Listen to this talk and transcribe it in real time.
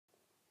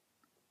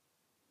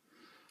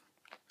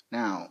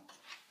Now,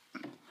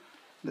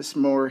 this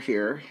mower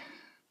here,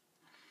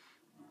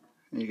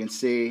 you can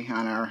see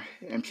on our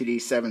MTD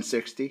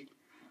 760,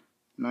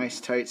 nice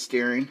tight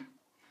steering.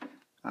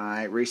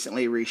 I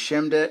recently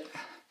re-shimmed it.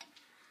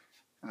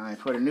 I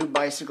put a new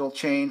bicycle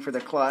chain for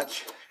the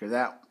clutch because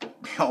the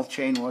old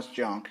chain was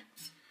junk.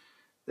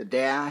 The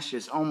dash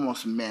is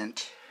almost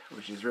mint,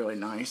 which is really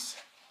nice.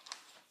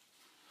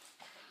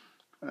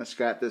 It's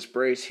got this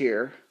brace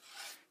here,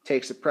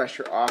 takes the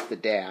pressure off the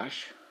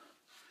dash.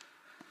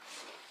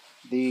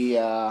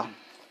 The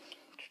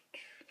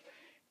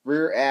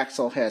rear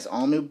axle has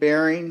all new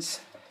bearings,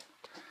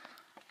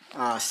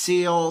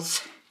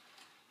 seals,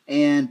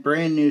 and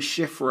brand new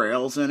shift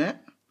rails in it.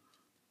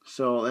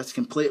 So that's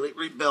completely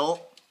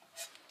rebuilt.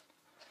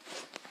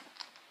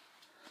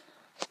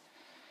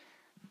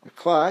 The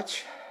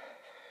clutch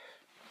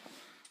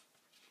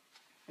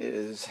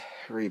is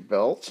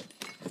rebuilt.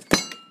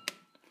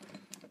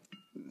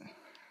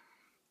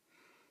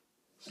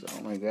 So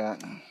we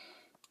got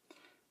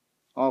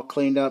all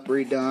cleaned up,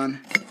 redone.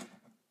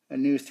 A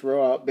new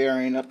throwout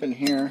bearing up in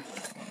here.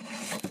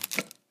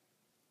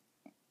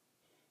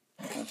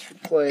 That's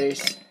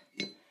replaced.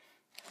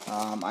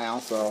 I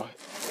also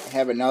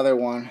have another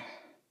one,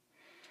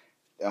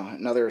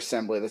 another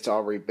assembly that's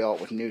all rebuilt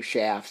with new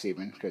shafts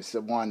even, because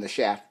the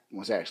shaft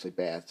was actually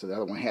bad, so the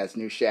other one has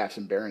new shafts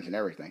and bearings and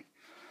everything.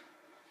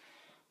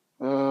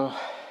 A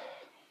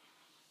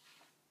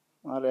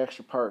lot of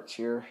extra parts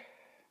here.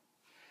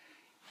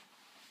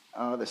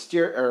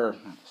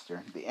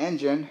 The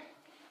engine,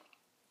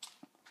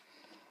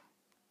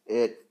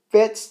 it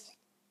fits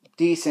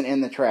decent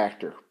in the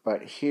tractor,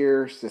 but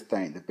here's the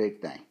thing, the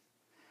big thing.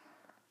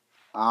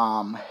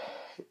 You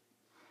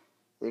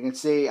can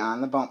see on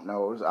the bump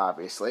nose,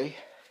 obviously,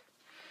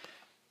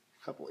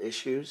 a couple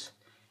issues.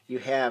 You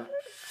have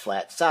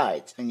flat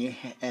sides, and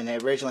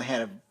it originally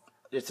had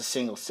just a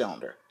single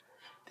cylinder.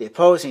 The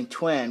opposing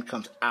twin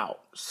comes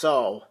out,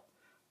 so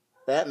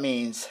that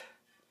means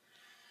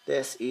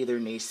this either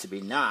needs to be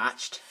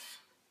notched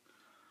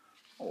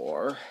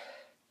or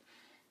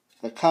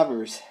the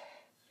covers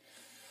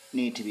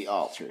need to be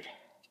altered.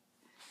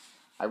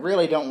 I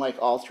really don't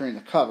like altering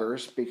the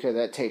covers because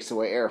that takes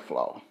away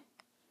airflow.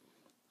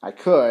 I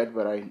could,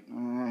 but I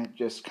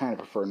just kind of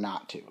prefer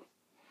not to.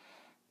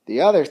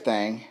 The other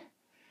thing,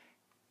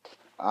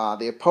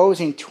 the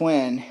opposing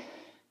twin,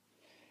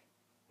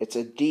 it's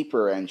a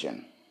deeper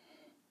engine.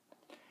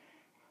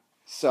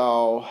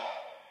 So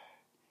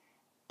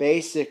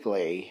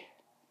basically,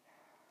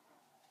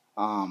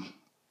 I'm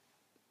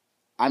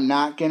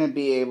not going to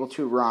be able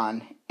to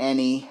run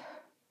any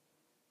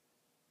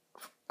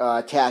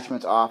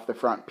attachments off the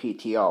front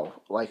PTO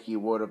like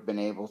you would have been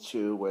able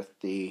to with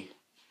the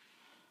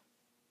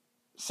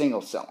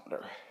single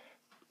cylinder.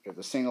 Because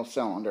the single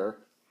cylinder,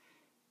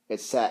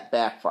 it's set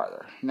back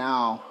farther.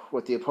 Now,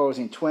 with the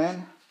opposing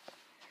twin,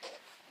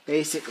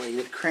 basically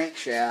the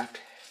crankshaft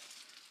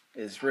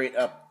is right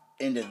up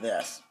into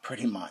this,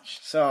 pretty much.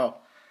 So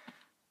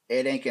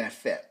it ain't gonna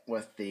fit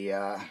with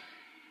the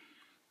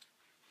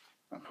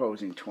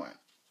opposing twin.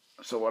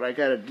 So what I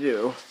gotta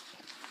do,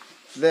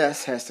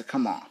 this has to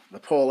come off, the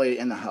pulley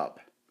and the hub.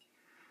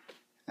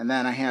 And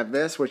then I have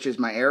this, which is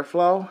my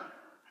airflow,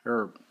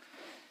 or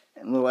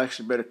a little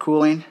extra bit of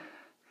cooling.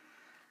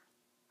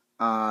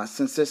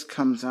 Since this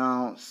comes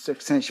out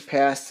 6 inches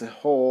past the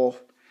hole,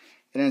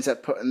 it ends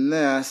up putting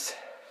this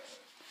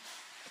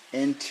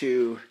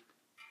into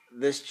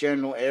this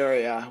general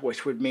area,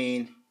 which would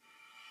mean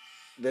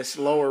this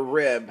lower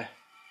rib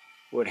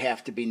would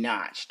have to be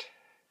notched,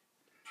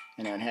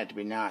 and it would have to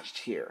be notched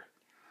here.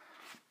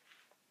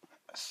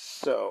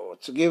 So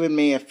it's giving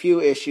me a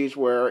few issues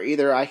where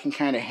either I can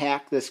kind of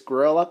hack this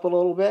grill up a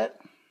little bit,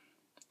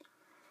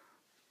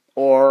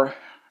 or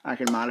I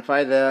can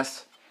modify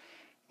this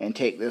and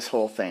take this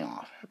whole thing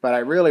off. But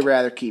I'd really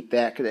rather keep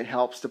that because it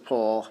helps to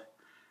pull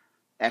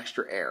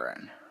extra air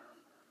in.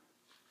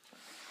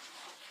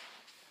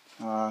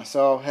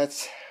 So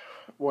that's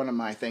one of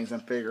my things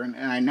I'm figuring.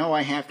 And I know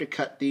I have to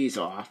cut these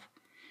off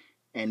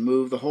and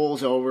move the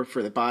holes over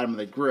for the bottom of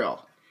the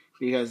grill,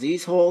 because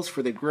these holes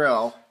for the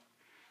grill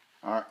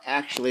are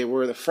actually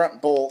where the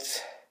front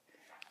bolts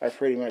are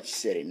pretty much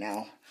sitting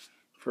now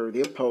for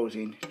the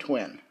opposing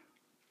twin.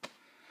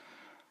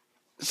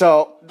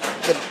 So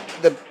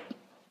the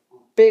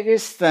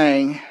biggest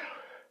thing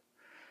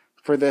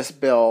for this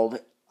build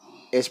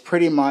is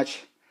pretty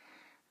much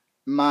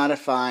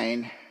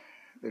modifying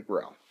the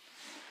grill.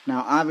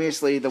 Now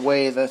obviously the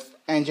way the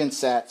engine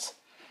sets,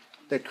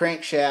 the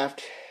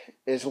crankshaft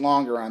is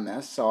longer on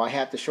this, so I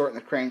have to shorten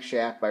the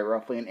crankshaft by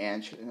roughly an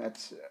inch.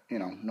 That's,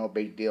 no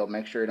big deal.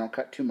 Make sure you don't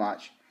cut too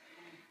much.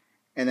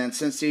 And then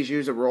since these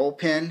use a roll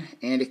pin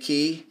and a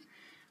key,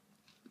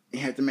 you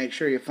have to make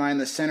sure you find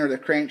the center of the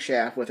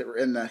crankshaft with it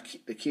in the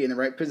key in the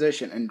right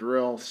position and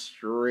drill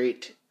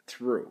straight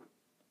through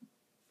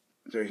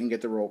so you can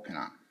get the roll pin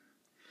on,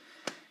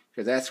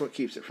 because that's what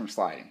keeps it from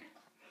sliding.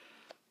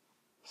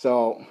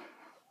 So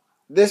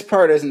this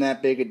part isn't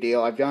that big a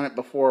deal. I've done it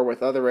before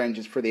with other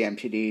engines for the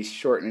MTDs,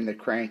 shortening the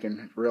crank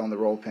and drilling the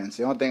roll pins.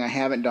 The only thing I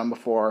haven't done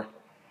before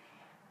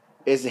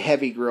is the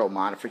heavy grill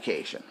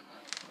modification.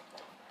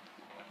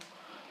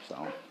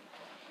 So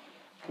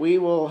we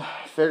will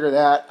figure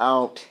that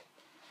out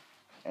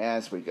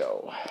as we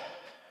go.